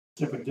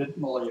Tiffany, did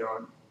Molly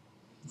on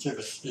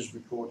Tiffany is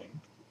recording?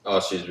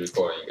 Oh, she's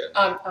recording again.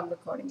 I'm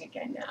recording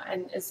again now,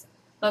 and as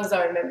long as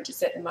I remember to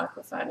set the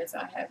microphone as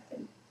I have,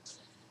 then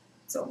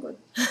it's all good.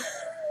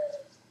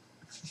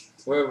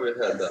 Where have we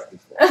had that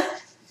before?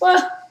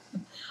 Well,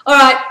 all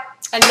right,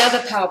 another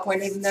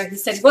PowerPoint, even though he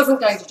said he wasn't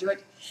going to do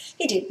it.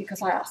 He did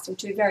because I asked him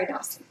to, very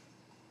nicely.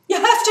 You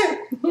have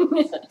to!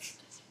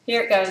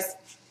 Here it goes.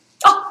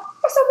 Oh, I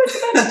was almost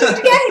about to do it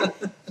again.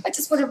 I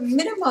just want to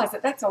minimise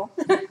it, that's all.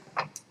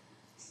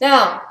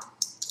 Now,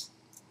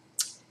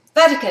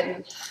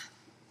 Vatican.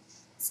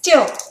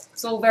 Still,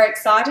 it's all very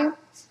exciting.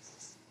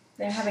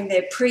 They're having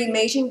their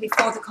pre-meeting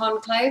before the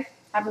conclave.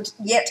 Haven't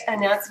yet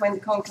announced when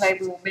the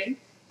conclave will be.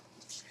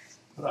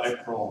 But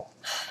April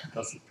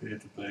does appear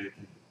to be the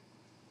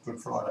Good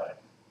Friday.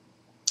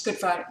 Good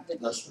Friday,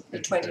 That's the the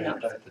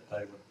 29th. date that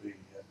they would be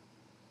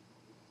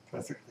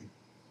perfectly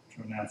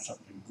to announce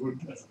something good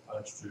as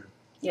opposed to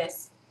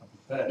Yes. something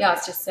bad. Yeah, I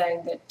was just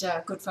saying that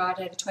Good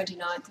Friday, the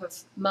 29th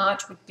of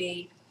March, would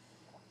be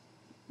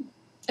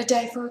a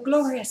day for a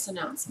glorious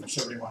announcement.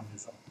 71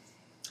 years old.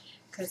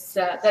 Because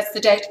that's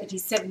the date that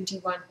he's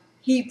 71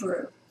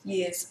 Hebrew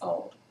years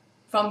old.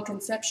 From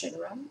conception,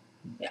 right?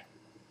 Yeah.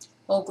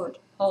 All good.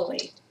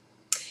 Holy.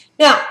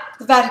 Now,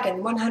 the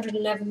Vatican,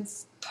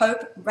 111th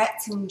Pope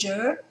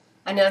Ratzinger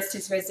announced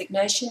his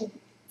resignation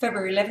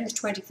February 11th,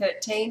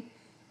 2013.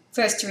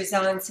 First to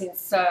resign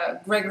since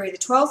Gregory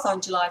XII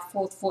on July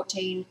 4th,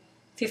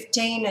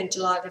 1415, and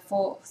July the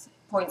 4th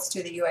points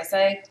to the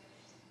USA.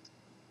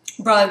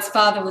 Brian's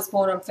father was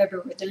born on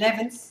February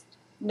 11th,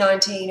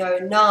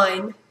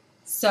 1909,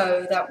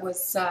 so that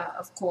was,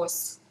 of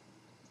course,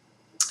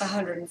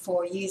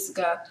 104 years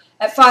ago.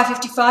 At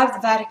 5:55, the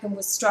Vatican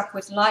was struck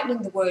with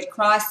lightning. The word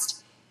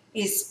Christ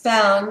is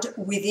found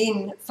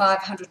within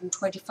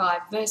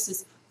 525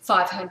 verses,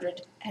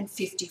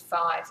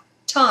 555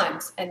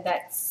 times, and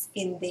that's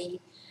in the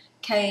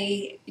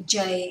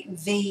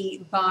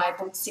KJV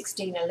Bible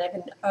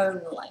 1611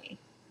 only.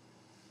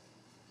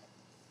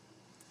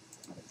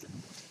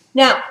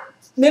 Now,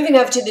 moving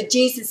over to the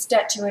Jesus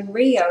statue in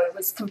Rio, it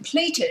was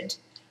completed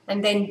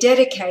and then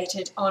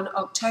dedicated on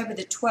October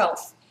the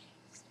 12th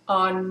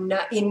in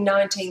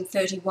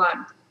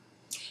 1931.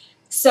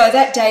 So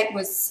that date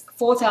was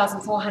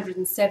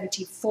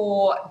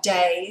 4,474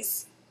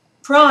 days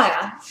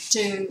prior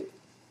to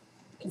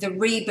the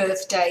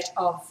rebirth date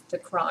of the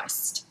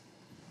Christ.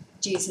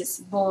 Jesus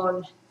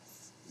born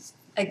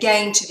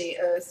again to the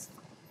earth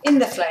in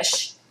the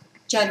flesh,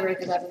 January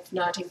 11th,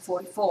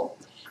 1944.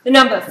 The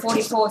number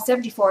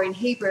 4474 in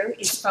Hebrew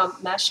is from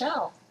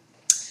mashal,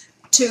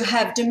 to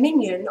have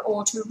dominion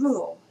or to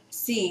rule.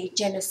 See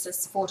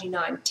Genesis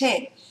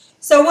 49:10.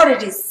 So what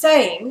it is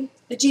saying,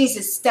 the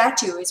Jesus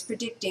statue is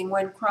predicting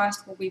when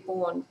Christ will be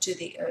born to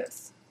the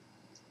earth.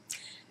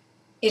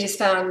 It is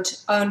found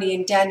only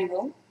in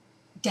Daniel.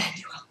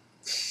 That's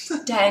his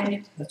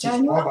Daniel.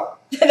 brother.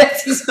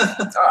 That's his,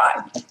 it's all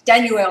right.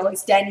 Daniel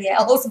is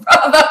Danielle's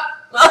brother.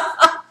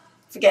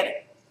 Forget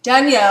it.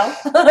 Daniel.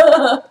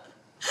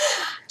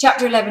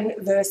 Chapter 11,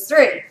 verse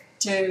 3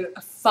 to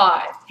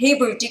 5.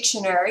 Hebrew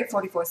Dictionary,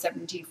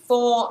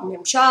 4474,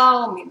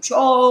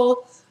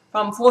 Mimshal,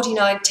 from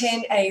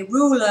 4910, a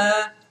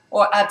ruler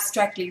or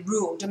abstractly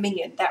rule,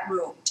 dominion, that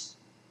ruled.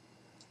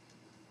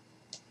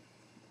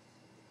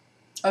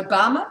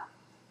 Obama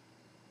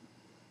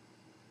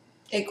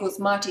equals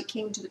mighty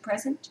king to the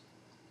present.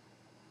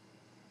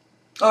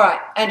 All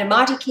right, and a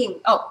mighty king,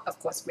 oh, of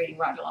course, reading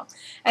right along.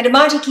 And a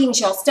mighty king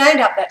shall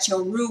stand up that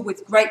shall rule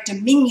with great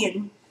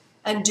dominion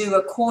and do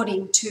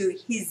according to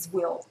his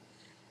will.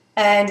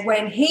 And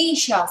when he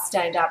shall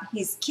stand up,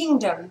 his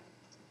kingdom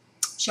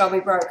shall be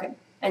broken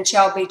and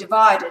shall be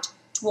divided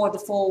toward the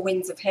four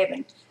winds of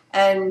heaven,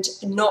 and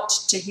not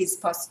to his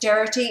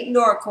posterity,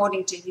 nor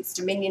according to his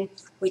dominion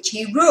which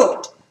he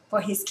ruled. For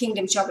his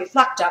kingdom shall be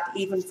plucked up,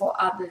 even for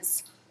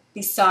others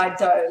beside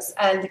those.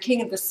 And the king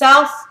of the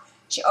south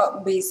shall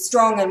be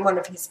strong, and one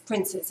of his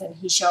princes, and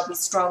he shall be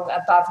strong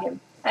above him,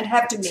 and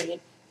have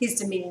dominion. His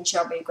dominion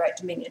shall be a great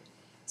dominion.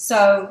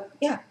 So,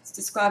 yeah, it's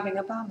describing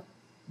Obama.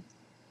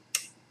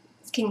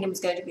 His kingdom is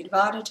going to be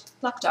divided,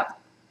 plucked up,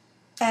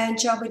 and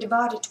shall be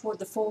divided toward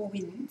the four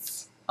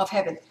winds of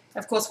heaven.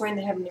 Of course, we're in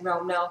the heavenly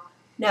realm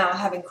now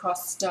having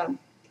crossed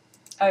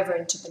over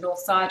into the north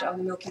side of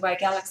the Milky Way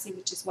galaxy,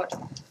 which is what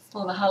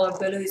all the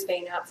hullabaloo's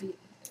been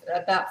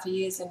about for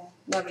years, and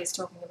nobody's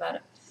talking about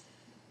it.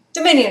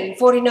 Dominion,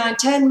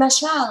 4910,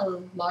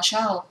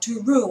 mashal,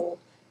 to rule,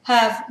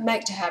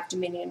 make to have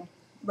dominion,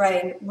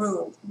 reign,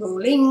 rule,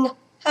 ruling,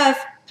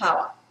 have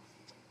power.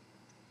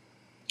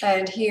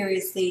 And here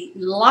is the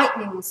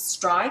lightning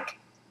strike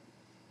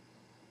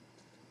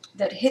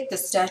that hit the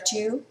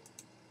statue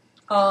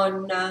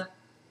on,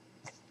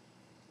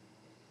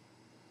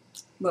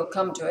 we'll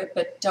come to it,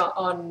 but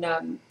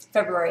on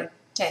February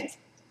 10th,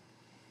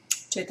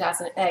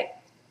 2008.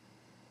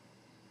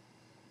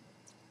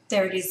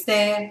 There it is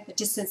there, the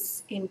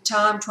distance in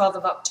time, 12th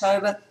of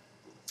October,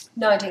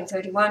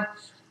 1931,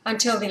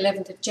 until the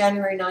 11th of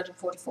January,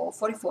 1944,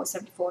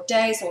 4474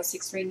 days, or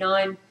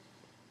 639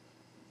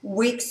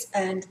 weeks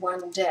and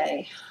 1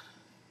 day.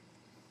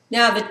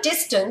 Now the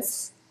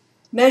distance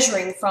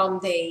measuring from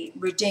the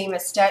Redeemer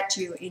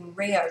statue in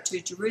Rio to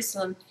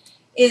Jerusalem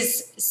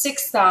is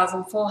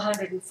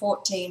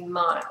 6,414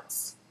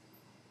 miles.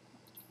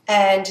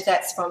 And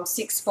that's from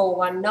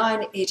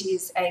 6419. It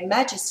is a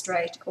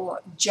magistrate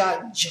or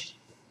judge.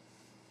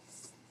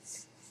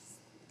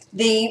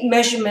 The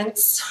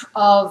measurements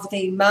of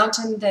the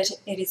mountain that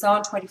it is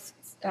on,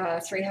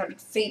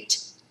 2,300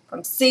 feet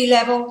from sea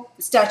level.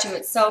 The statue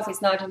itself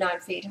is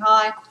 99 feet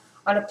high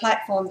on a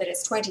platform that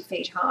is 20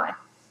 feet high.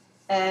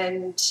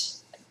 And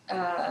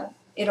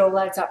it all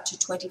adds up to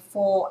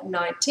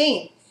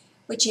 2419,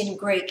 which in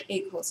Greek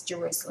equals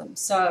Jerusalem.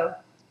 So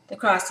the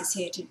Christ is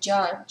here to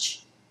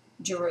judge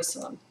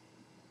Jerusalem.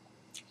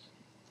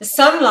 The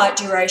sunlight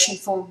duration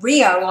for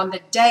Rio on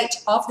the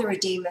date of the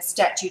Redeemer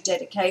statue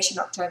dedication,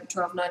 October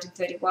 12,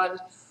 1931,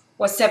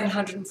 was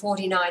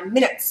 749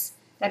 minutes.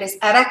 That is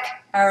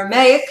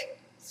Aramaic,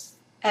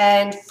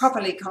 and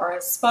properly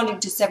corresponding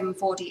to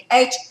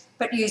 748,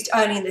 but used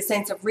only in the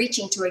sense of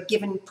reaching to a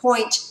given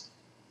point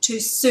to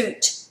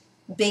suit,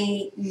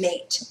 be,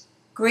 meet.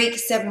 Greek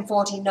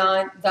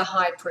 749, the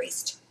high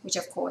priest, which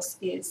of course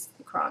is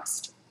the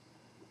Christ.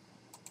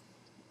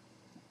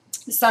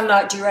 The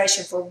sunlight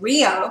duration for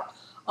Rio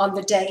on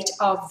the date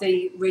of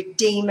the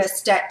Redeemer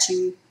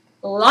statue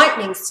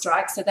lightning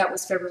strike, so that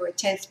was February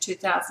 10th,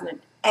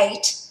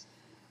 2008,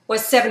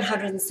 was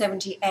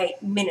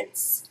 778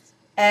 minutes.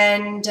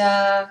 And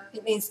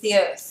it means the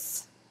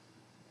earth.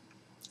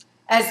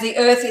 As the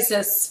earth is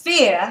a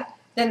sphere,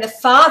 then the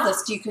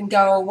farthest you can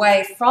go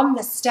away from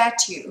the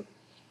statue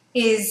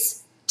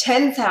is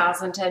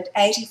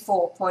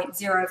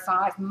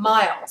 10,084.05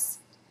 miles.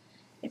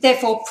 It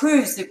therefore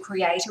proves the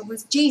Creator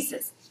was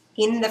Jesus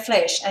in the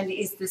flesh and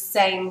is the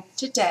same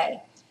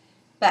today,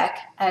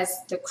 back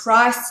as the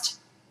Christ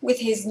with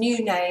his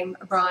new name,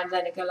 Brian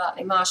Leonard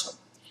Golightly Marshall.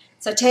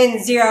 So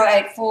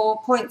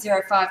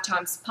 10,084.05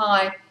 times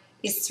pi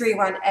is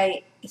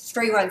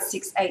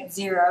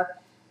 31680,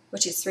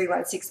 which is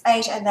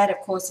 3168, and that, of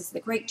course, is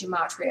the Greek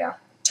gematria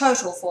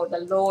total for the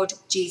Lord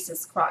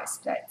Jesus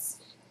Christ. That's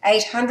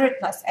 800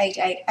 plus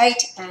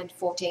 888 and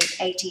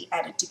 1480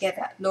 added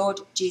together,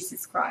 Lord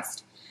Jesus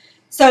Christ.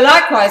 So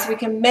likewise, we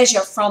can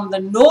measure from the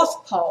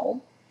North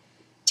Pole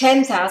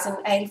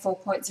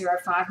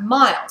 10,084.05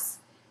 miles,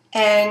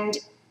 and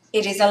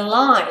it is a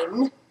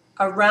line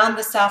around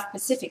the South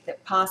Pacific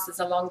that passes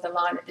along the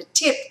line at the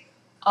tip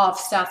of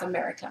South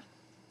America.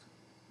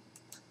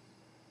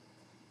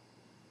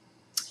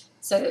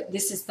 So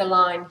this is the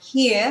line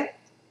here,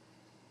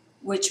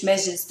 which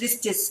measures this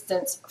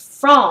distance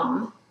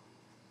from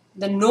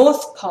the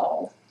North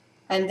Pole,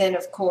 and then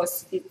of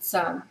course it's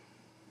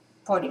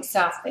pointing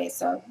south there,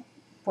 so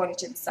pointing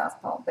to the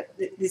South Pole, but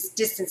this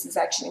distance is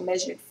actually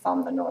measured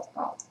from the North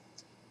Pole.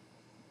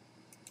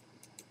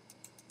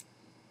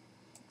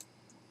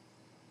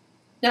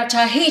 Now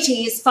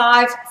Tahiti is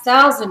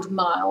 5,000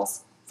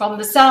 miles from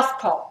the South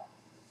Pole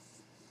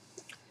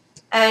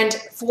and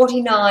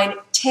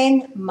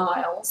 4,910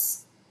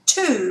 miles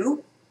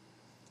to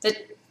the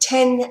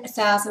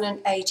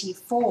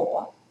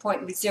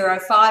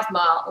 10,084.05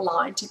 mile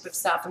line, tip of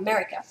South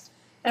America.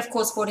 And of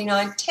course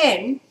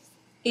 4,910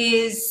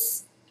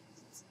 is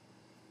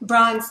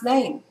Brian's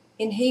name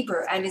in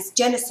Hebrew and is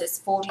Genesis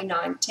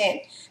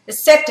 49:10. The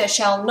scepter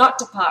shall not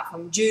depart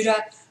from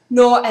Judah,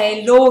 nor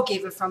a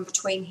lawgiver from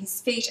between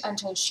his feet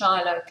until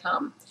Shiloh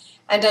come,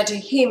 and unto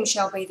him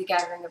shall be the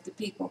gathering of the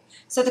people.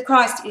 So the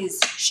Christ is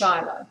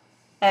Shiloh,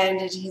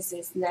 and it is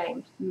his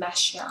name,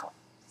 Mashal.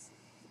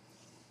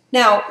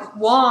 Now,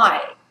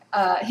 why?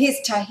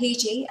 Here's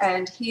Tahiti,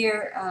 and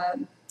here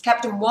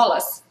Captain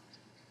Wallace,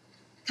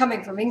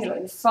 coming from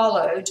England,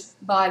 followed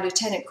by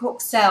Lieutenant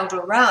Cook, sailed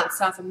around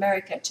South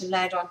America to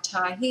land on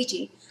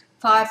Tahiti,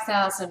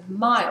 5,000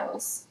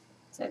 miles,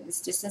 so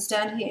this distance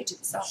down here to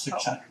the South Pole.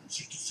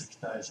 666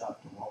 days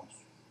after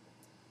Wallace.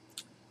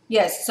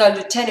 Yes, so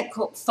Lieutenant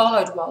Cook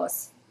followed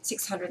Wallace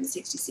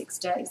 666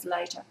 days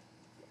later.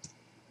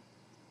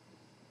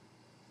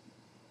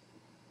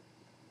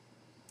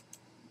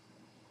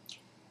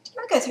 Did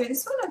I go through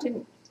this one? I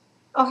didn't.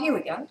 Oh, here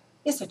we go.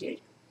 Yes, I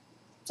did.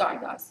 Sorry,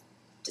 guys.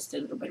 Just a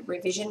little bit of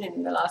revision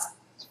in the last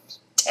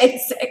 10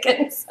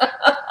 seconds.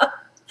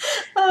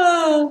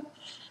 Oh.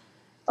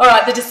 All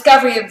right, the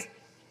discovery of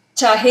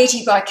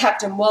Tahiti by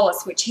Captain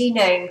Wallace, which he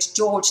named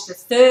George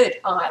III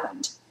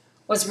Island,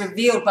 was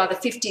revealed by the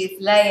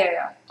 50th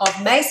layer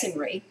of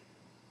masonry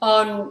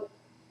on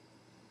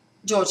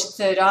George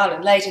III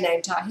Island, later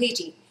named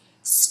Tahiti,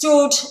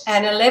 stood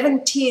an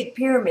 11-tiered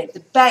pyramid. The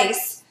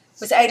base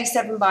was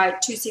 87 by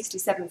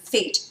 267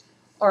 feet,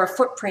 or a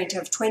footprint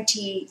of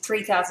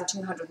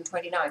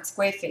 23,229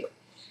 square feet.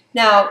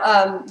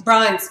 Now,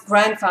 Brian's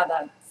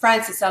grandfather,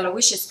 Francis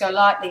Aloysius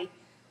Golightly,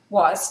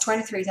 was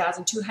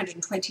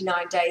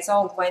 23,229 days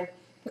old when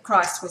the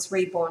Christ was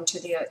reborn to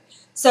the earth.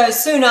 So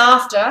soon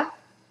after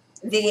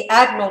the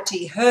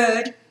Admiralty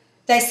heard,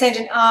 they sent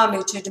an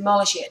army to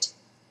demolish it.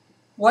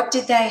 What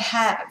did they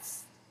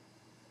have?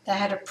 They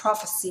had a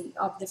prophecy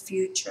of the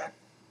future.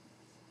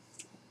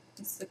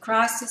 Because the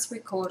Christ is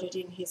recorded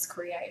in his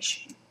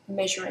creation,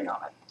 measuring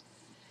of it.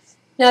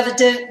 Now the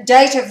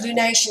date of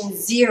lunation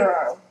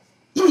 0,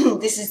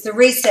 this is the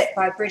reset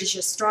by British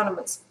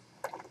astronomers,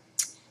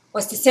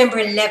 was December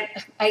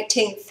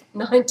 18th,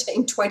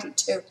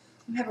 1922.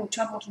 I'm having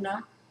trouble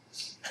tonight.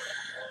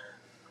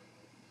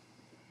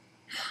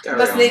 Carry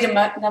Must on. need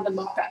another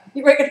mock-up.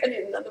 You reckon I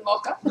need another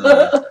mock-up?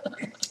 No,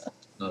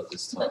 not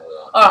this time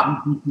around. All right.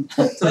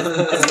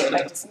 Let's get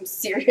back to some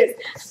serious.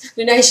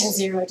 Lunation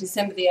 0,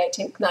 December the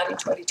 18th,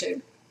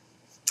 1922.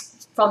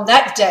 From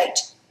that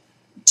date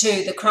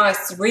to the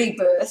Christ's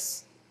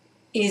rebirth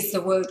is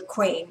the word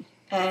queen,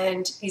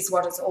 and is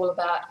what it's all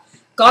about.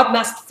 God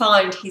must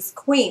find his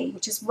queen,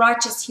 which is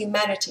righteous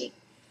humanity,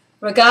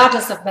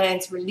 regardless of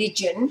man's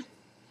religion,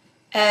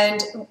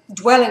 and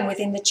dwelling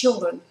within the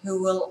children,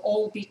 who will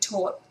all be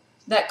taught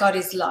that God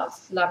is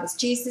love. Love is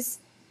Jesus.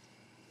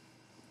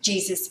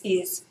 Jesus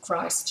is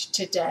Christ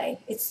today.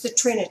 It's the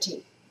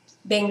Trinity,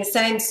 being the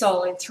same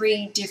soul in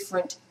 3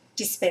 different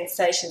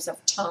dispensations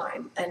of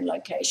time and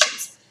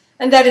locations.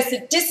 And that is the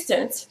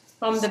distance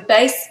from the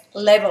base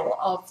level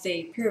of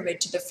the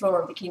pyramid to the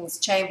floor of the king's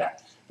chamber.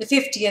 The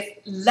 50th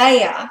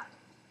layer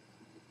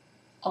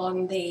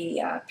on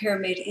the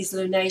pyramid is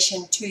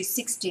lunation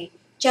 260,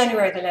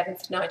 January the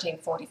 11th,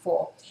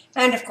 1944.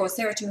 And of course,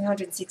 there are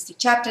 260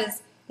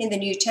 chapters in the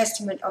New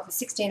Testament of the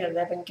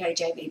 1611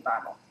 KJV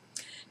Bible.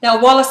 Now,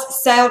 Wallace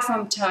sailed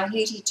from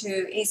Tahiti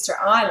to Easter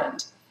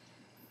Island,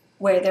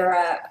 where there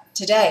are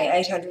today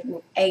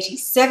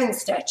 887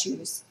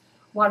 statues.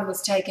 One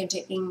was taken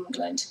to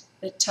England,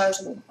 the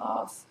total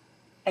of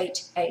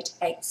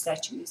 888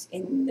 statues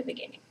in the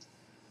beginning.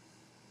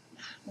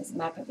 There's a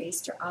map of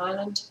Easter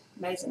Island,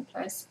 amazing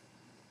place.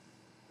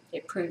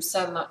 It proves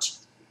so much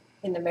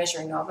in the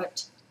measuring of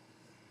it,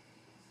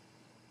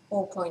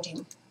 all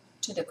pointing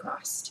to the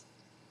Christ.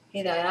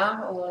 Here they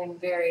are, all in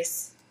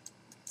various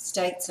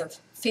states of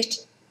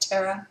fit,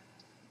 terror,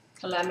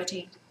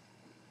 calamity.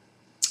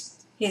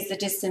 Here's the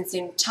distance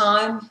in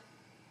time,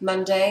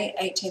 Monday,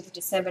 18th of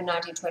December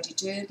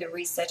 1922, the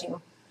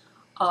resetting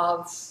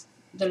of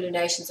the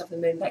lunations of the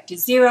moon back to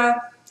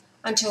 0,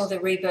 until the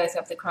rebirth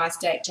of the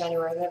Christ date,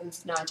 January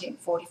 11th,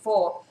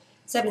 1944,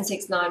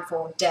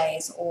 7694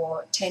 days,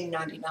 or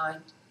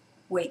 1099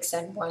 weeks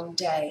and 1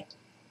 day.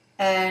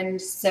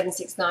 And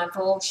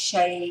 7694,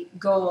 Shay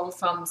Gaul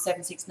from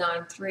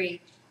 7693,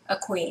 a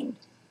queen.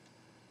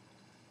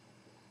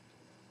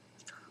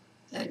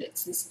 And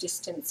it's this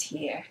distance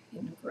here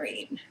in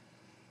green.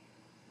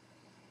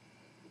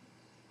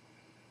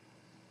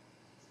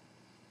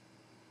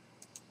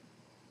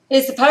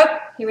 Here's the Pope.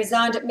 He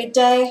resigned at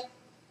midday.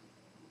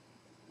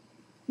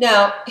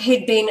 Now,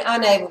 he'd been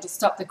unable to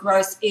stop the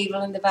gross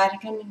evil in the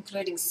Vatican,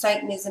 including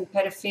Satanism,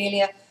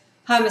 pedophilia,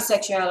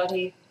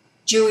 homosexuality,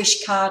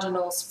 Jewish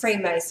cardinals,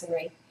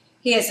 Freemasonry.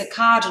 He is a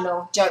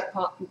cardinal, there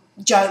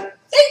you go,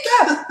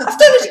 I've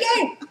done it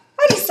again.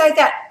 How do you say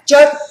that?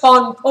 Joke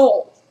Bon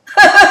Paul.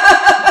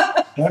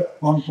 Yep,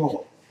 on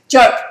Paul.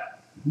 Joke.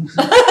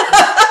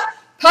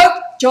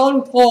 Pope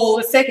John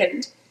Paul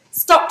II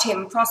stopped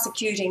him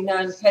prosecuting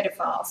known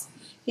pedophiles.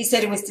 He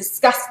said he was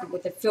disgusted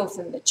with the filth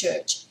in the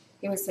church.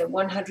 He was the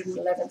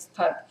 111th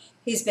Pope.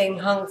 He's being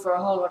hung for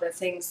a whole lot of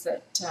things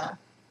that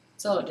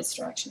it's all a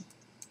distraction.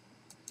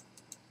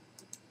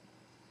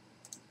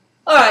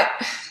 All right,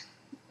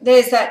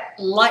 there's that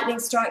lightning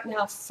strike,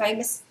 now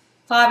famous.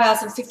 5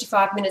 hours and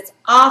 55 minutes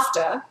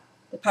after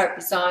the Pope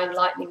resigned,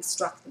 lightning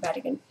struck the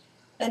Vatican.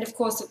 And of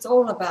course, it's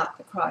all about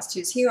the Christ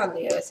who's here on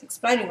the earth,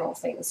 explaining all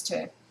things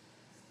to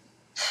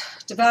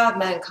devoured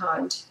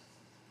mankind.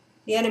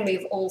 The enemy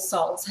of all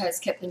souls has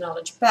kept the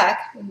knowledge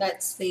back, and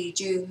that's the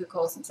Jew who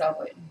calls himself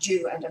a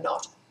Jew and a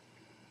not.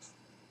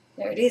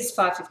 There it is,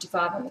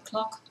 5:55 on the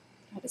clock.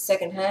 Had a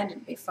second hand,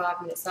 it'd be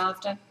 5 minutes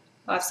after,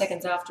 5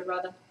 seconds after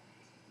rather.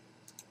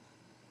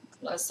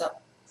 Close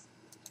up.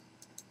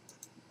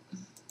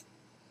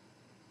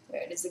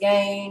 There it is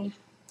again.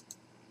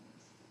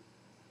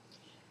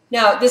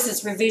 Now, this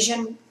is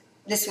revision.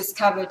 This was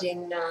covered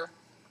in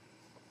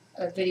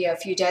a video a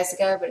few days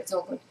ago, but it's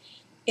all good.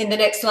 In the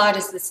next slide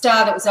is the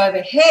star that was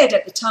overhead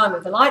at the time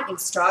of the lightning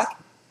strike,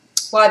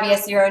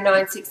 YBS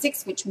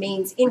 0966, which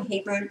means in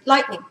Hebrew,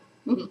 lightning.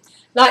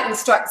 Lightning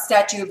struck the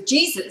statue of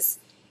Jesus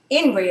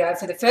in Rio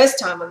for the first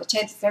time on the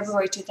 10th of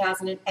February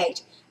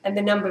 2008, and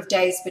the number of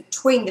days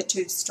between the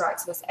two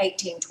strikes was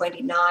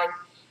 1829,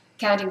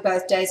 counting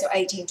both days, or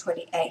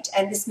 1828,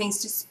 and this means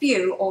to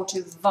spew or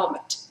to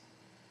vomit.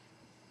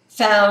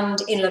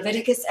 Found in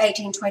Leviticus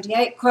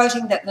 18:28,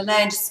 quoting that the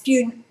land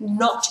spew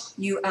not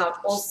you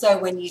out also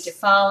when you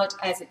defile it,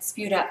 as it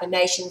spewed out the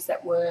nations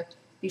that were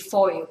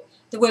before you.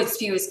 The word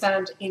spew is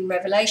found in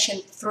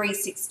Revelation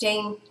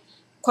 3:16,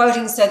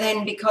 quoting, so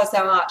then because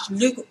thou art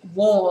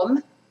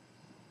lukewarm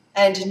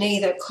and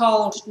neither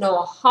cold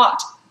nor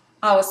hot,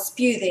 I will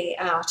spew thee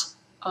out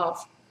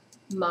of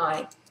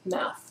my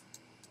mouth.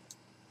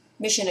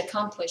 Mission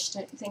accomplished,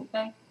 don't you think,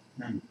 babe?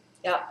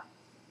 Yeah.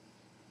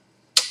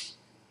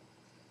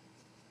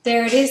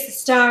 There it is, the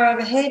star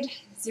overhead,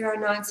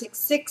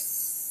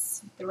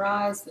 0966, the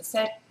rise, the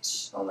set,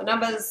 all the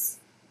numbers,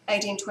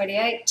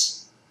 1828.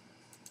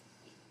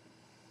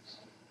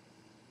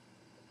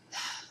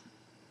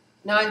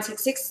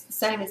 966, the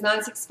same as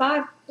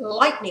 965,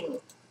 lightning.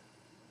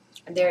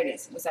 And there it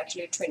is. It was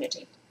actually a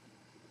trinity.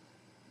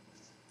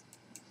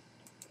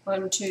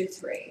 1, 2,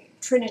 3.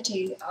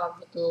 Trinity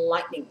of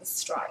lightning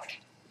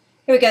strike.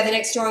 Here we go. The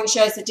next drawing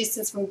shows the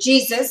distance from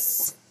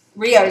Jesus,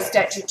 Rio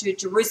statue, to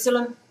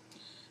Jerusalem.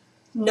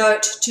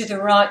 Note to the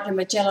right, the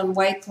Magellan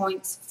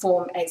waypoints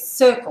form a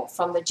circle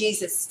from the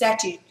Jesus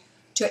statue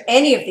to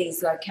any of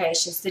these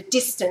locations. The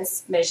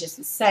distance measures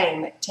the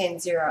same at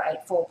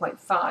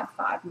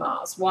 10,084.55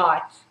 miles.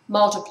 Why?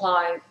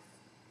 Multiply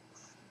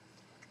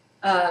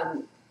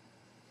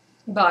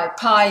by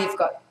pi, you've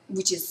got,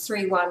 which is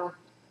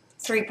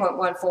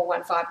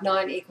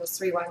 3.14159 equals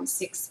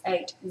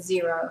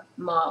 31680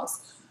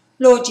 miles.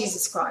 Lord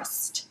Jesus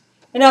Christ.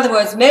 In other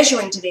words,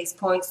 measuring to these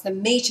points, the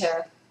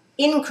meter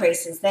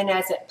increases, then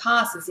as it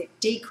passes, it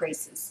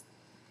decreases,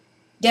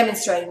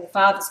 demonstrating the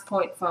farthest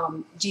point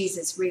from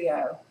Jesus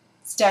Rio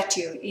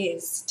statue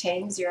is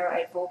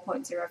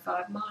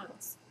 10,084.05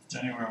 miles. It's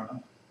anywhere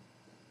on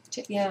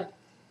Yeah.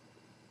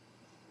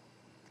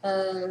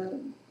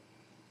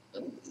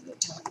 The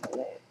time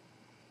there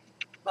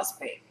must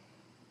be.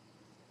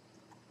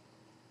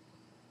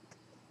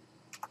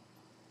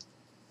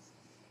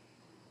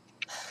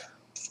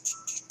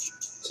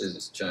 Says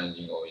it's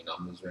changing all your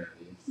numbers around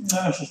here.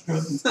 No, it's just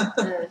good.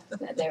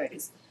 There it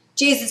is.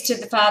 Jesus to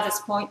the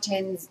farthest point,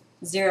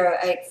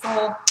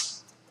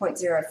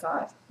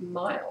 10,084.05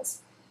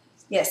 miles.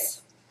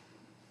 Yes.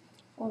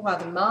 All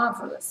rather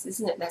marvellous,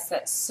 isn't it? That's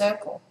that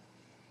circle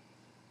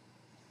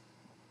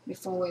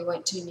before we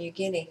went to New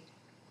Guinea.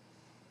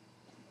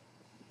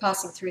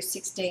 Passing through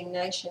 16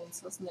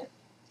 nations, wasn't it?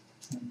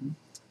 Mm-hmm.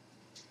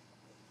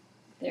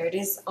 There it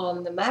is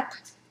on the map.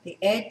 The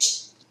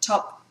edge,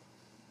 top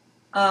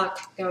arc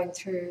going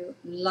through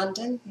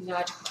London,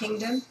 United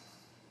Kingdom,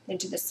 then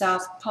to the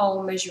South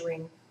Pole,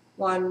 measuring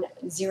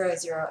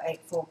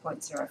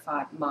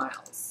 10084.05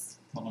 miles.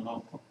 On the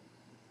North Pole.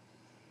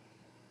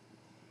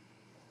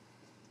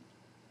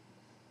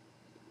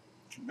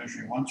 You're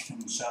measuring once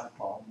from the South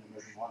Pole and you're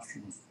measuring once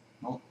from the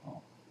North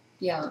Pole.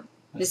 Yeah.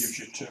 That gives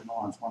you 2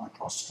 lines, one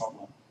across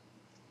Scotland,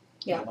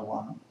 Yeah. the other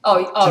one.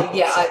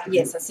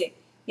 Yes, I see.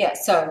 Yeah,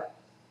 so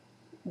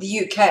the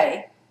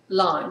UK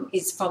line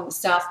is from the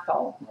South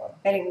Pole, Right.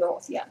 heading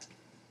north, yeah.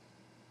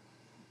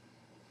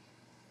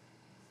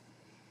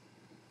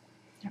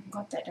 Haven't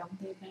got that on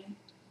there, mate.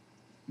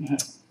 Yeah.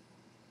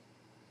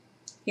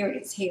 Here it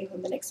is, here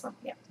on the next one,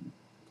 yeah.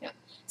 Yeah.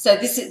 So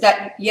this is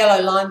that yellow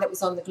line that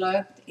was on the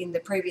globe in the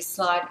previous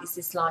slide is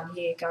this line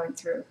here going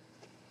through.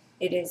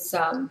 It is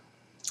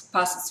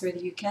passes through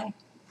the UK.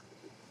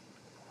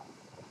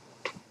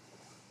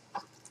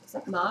 Isn't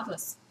that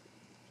marvellous?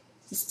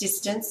 This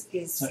distance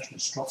is It's actually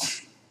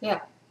Scotland.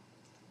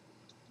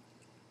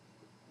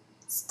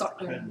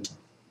 Scotland, Edinburgh.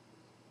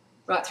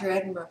 right through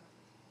Edinburgh.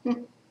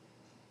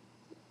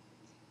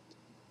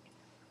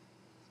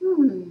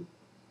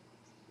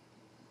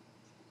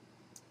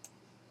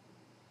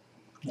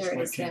 There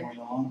it is then.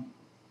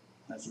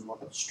 As we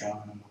look at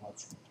Scone and all that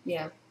sort of.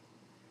 Yeah.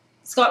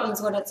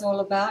 Scotland's what it's all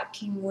about.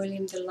 King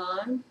William the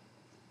Lion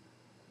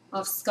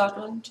of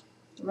Scotland,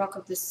 the Rock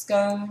of the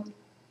Scone,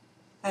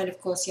 and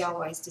of course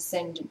Yahweh's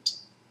descendant.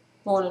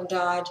 Born and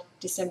died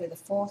December the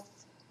 4th,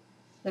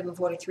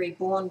 1143.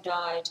 Born,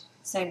 died,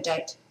 same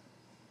date,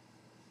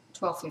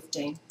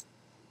 1215.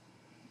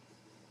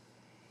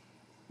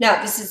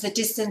 Now, this is the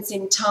distance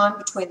in time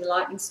between the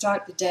lightning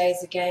strike, the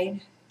days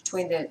again,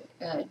 between the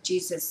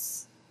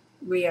Jesus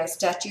Rio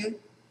statue,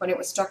 when it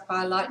was struck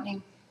by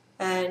lightning,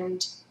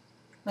 and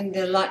when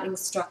the lightning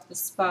struck the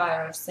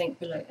spire of St.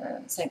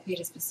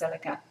 Peter's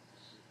Basilica.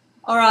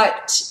 All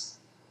right,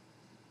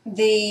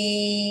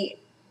 the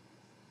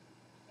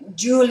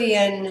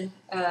Julian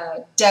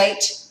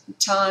date,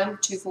 time,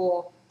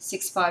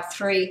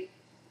 24653,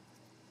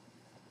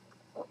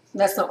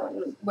 that's not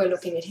what we're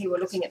looking at here. We're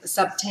looking at the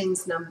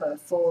sub-tens number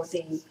for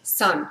the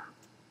sun.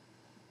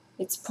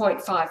 It's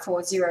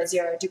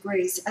 0.5400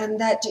 degrees, and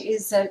that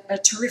is a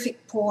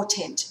terrific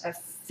portent, a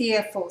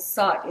fearful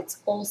sight. It's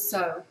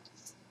also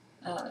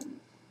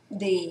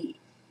the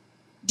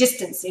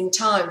distance in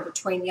time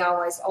between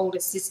Yahweh's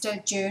oldest sister,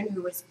 June,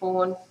 who was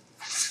born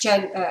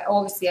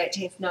August the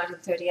 18th,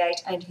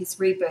 1938, and his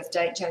rebirth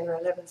date, January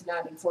 11th,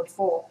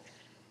 1944.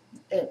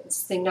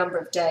 It's the number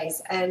of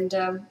days, and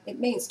it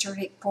means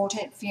terrific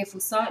portent, fearful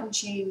sight, and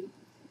she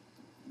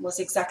was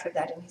exactly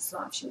that in his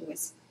life. She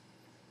was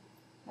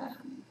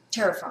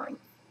terrifying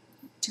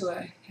to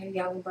her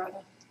young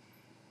brother.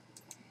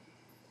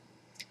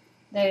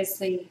 There's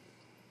the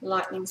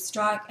lightning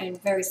strike,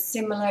 and very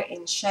similar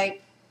in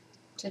shape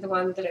to the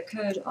one that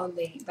occurred on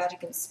the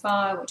Vatican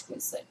spire, which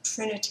was a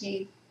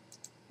trinity.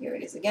 Here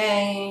it is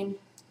again,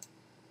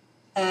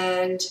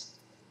 and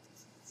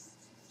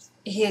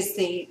here's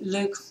the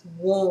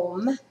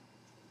lukewarm,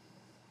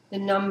 the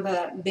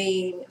number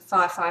being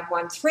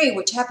 5513,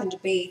 which happened to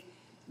be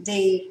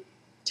the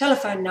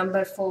telephone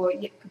number for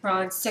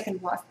Brian's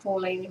second wife,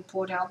 Pauline, in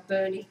Port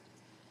Alberni.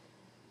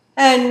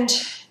 And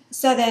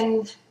So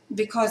then,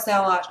 because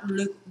thou art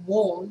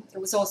lukewarm, it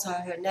was also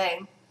her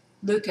name,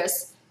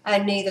 Lucas,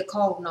 and neither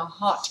cold nor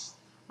hot,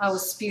 I will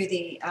spew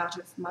thee out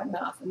of my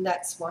mouth. And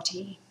that's what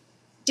he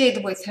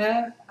did with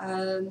her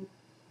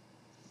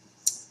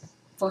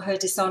for her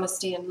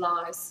dishonesty and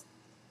lies.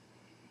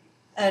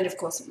 And of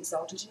course it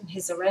resulted in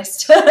his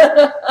arrest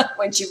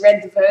when she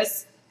read the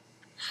verse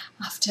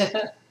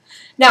after.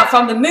 Now,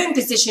 from the moon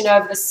position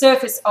over the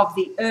surface of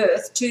the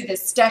earth to the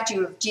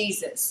statue of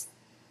Jesus,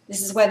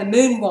 this is where the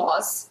moon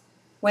was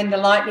when the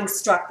lightning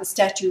struck the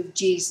statue of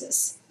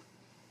Jesus.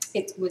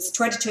 It was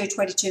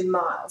 22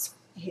 miles.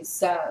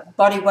 His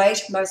body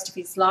weight, most of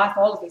his life,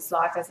 all of his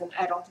life as an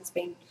adult, has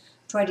been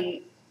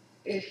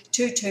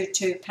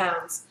 222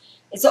 pounds.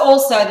 It's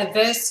also the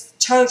verse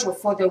total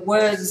for the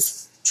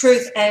words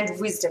truth and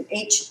wisdom.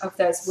 Each of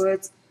those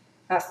words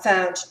are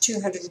found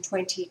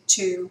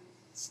 222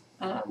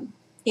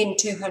 in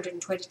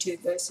 222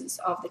 verses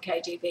of the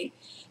KJV.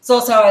 It's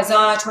also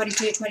Isaiah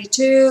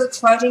 22:22,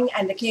 quoting,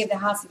 and the key of the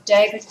house of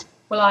David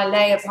will I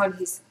lay upon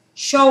his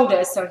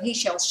shoulder, so he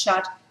shall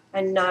shut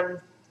and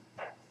none.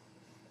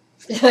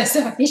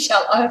 So he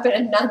shall open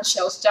and none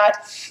shall shut,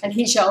 and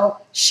he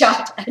shall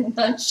shut and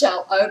none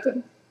shall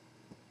open.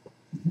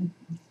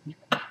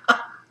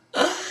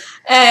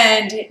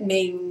 And it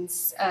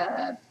means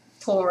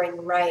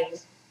pouring rain,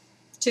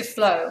 to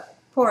flow,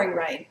 pouring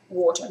rain,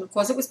 water. And of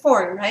course it was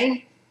pouring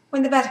rain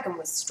when the Vatican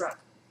was struck.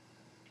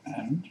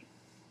 And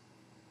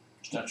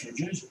statue of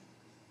Jesus.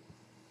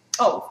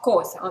 Oh, of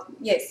course,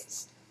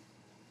 yes.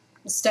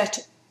 The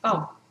statue,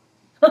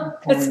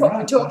 that's what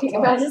we're talking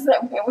about, isn't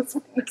it? Where was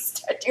the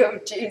statue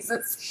of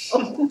Jesus?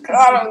 Oh,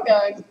 God, I'm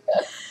going.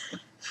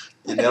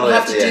 We'll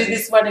have to do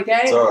this one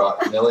again. It's all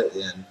right. Nearly at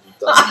the end. We've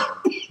done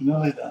it.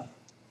 Nearly done.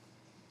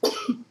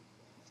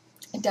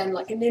 Done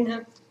like a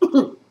ninja.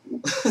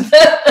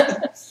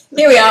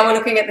 Here we are, we're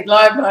looking at the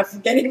globe, and I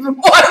forget even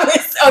why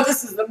we're.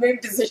 This is the moon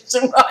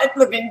position, right?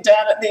 Looking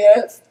down at the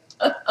earth.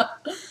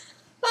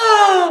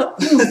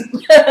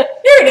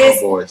 Here it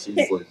is. Oh boy,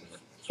 she's losing it.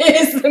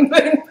 Here's the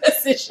moon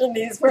position,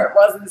 here's where it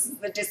was, and this is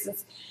the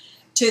distance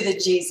to the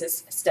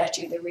Jesus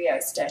statue, the Rio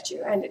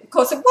statue. And of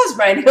course it was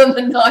raining on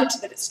the night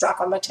that it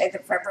struck on the 10th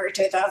of February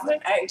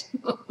 2008.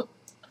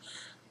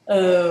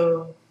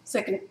 Oh,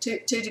 second, two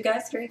to go,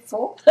 3,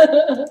 4.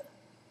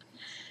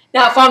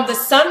 Now, from the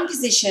sun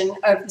position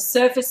over the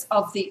surface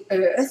of the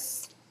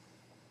earth,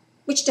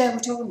 which day are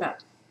we talking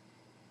about?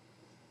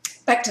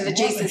 Back to the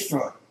Jesus.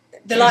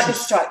 The lightning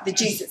strike, the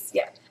Jesus,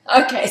 yeah.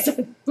 Okay, so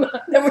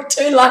there were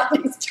 2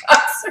 lightning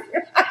strikes.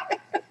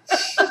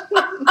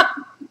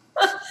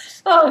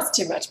 Oh, it's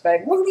too much,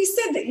 babe. Well, you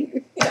said that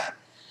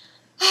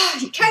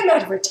you came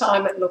out of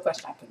retirement. Look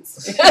what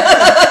happens.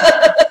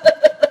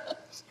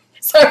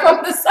 So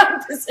from the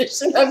sun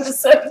position over the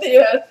surface of the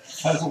earth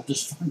Total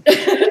dysfunction.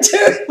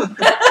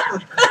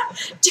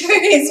 to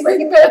his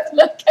rebirth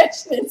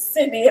location in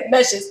Sydney, it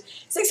measures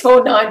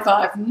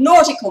 6495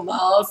 nautical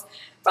miles.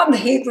 From the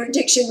Hebrew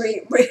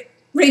dictionary,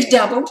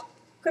 redoubled.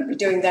 Could be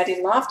doing that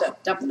in laughter,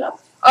 doubled up.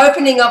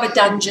 Opening of a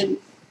dungeon,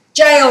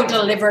 jail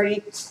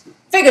delivery,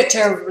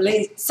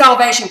 figuratively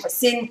salvation for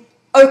sin,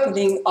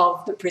 opening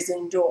of the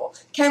prison door.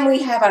 Can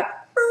we have a...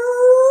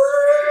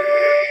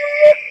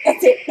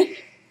 That's it.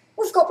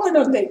 We've got one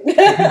on there.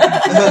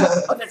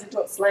 Oh, that's a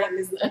door slam,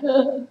 isn't it?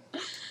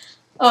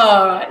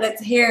 All right,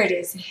 here it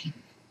is.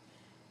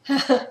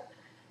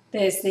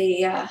 There's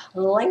the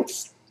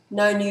length,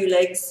 no new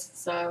legs,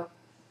 so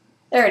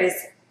there it is.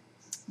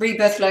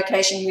 Rebirth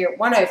location here at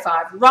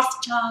 105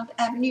 Rothschild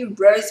Avenue,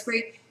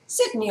 Rosebery,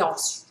 Sydney,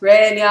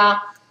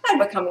 Australia. And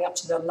we're coming up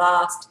to the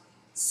last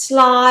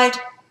slide,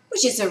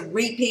 which is a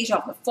repeat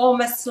of the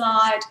former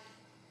slide.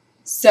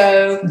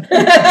 So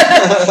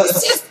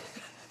it's just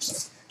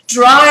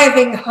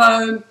driving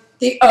home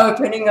the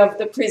opening of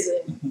the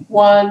prison.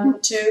 1,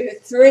 2,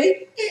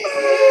 3.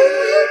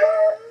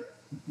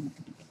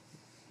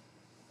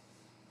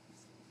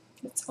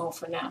 That's all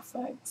for now,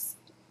 folks.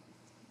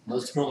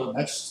 Let's call it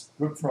next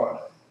Good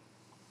Friday.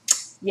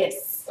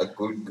 Yes. A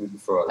good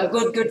Friday. A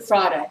good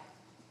Friday.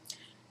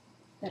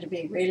 That'd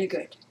be really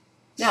good.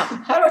 Now,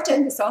 how do I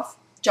turn this off?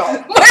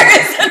 Joel, where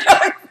is it?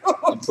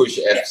 You push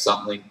F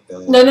something.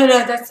 No,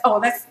 that's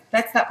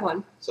that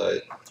one. So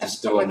That's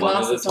just do it one at a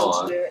glasses on to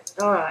time. do it.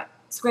 All right.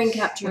 Screen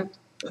capture.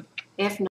 F9.